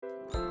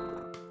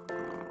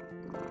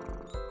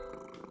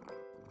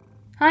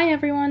Hi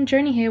everyone,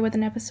 Joni here with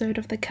an episode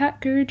of the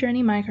Cat Guru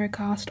Journey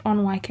Microcast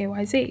on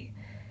YKYZ.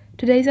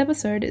 Today's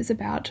episode is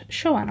about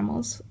show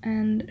animals,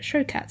 and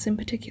show cats in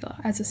particular,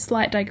 as a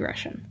slight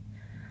digression.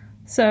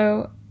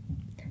 So,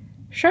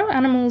 show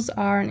animals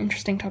are an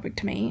interesting topic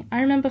to me. I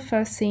remember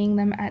first seeing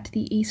them at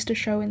the Easter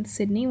show in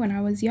Sydney when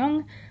I was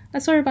young. I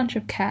saw a bunch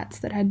of cats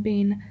that had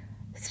been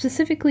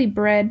specifically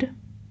bred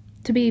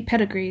to be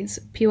pedigrees,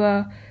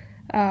 pure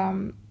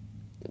bloodlines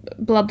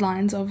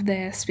of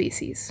their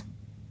species.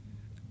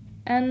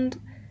 And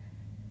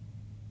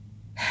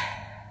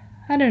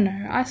I don't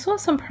know, I saw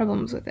some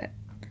problems with it.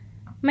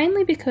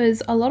 Mainly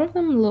because a lot of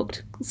them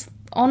looked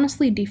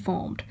honestly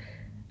deformed.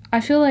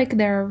 I feel like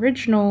their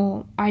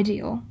original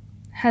ideal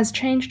has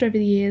changed over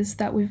the years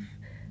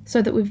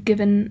so that we've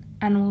given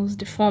animals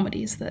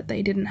deformities that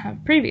they didn't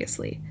have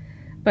previously.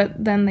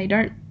 But then they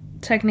don't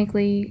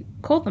technically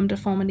call them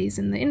deformities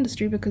in the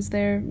industry because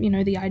they're,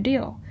 the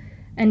ideal.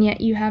 And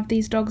yet you have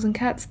these dogs and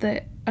cats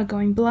that are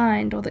going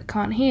blind or that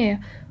can't hear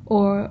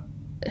or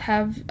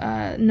have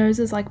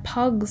noses like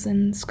pugs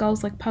and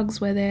skulls like pugs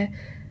where their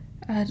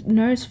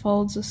nose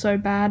folds are so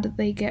bad that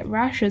they get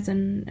rashes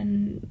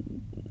and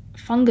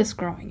fungus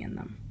growing in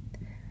them.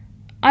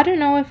 I don't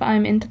know if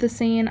I'm into the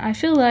scene. I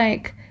feel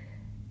like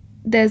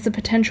there's the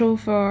potential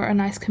for a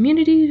nice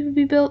community to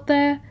be built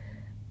there.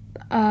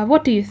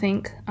 What do you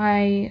think?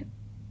 I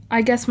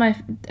guess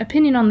my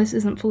opinion on this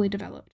isn't fully developed.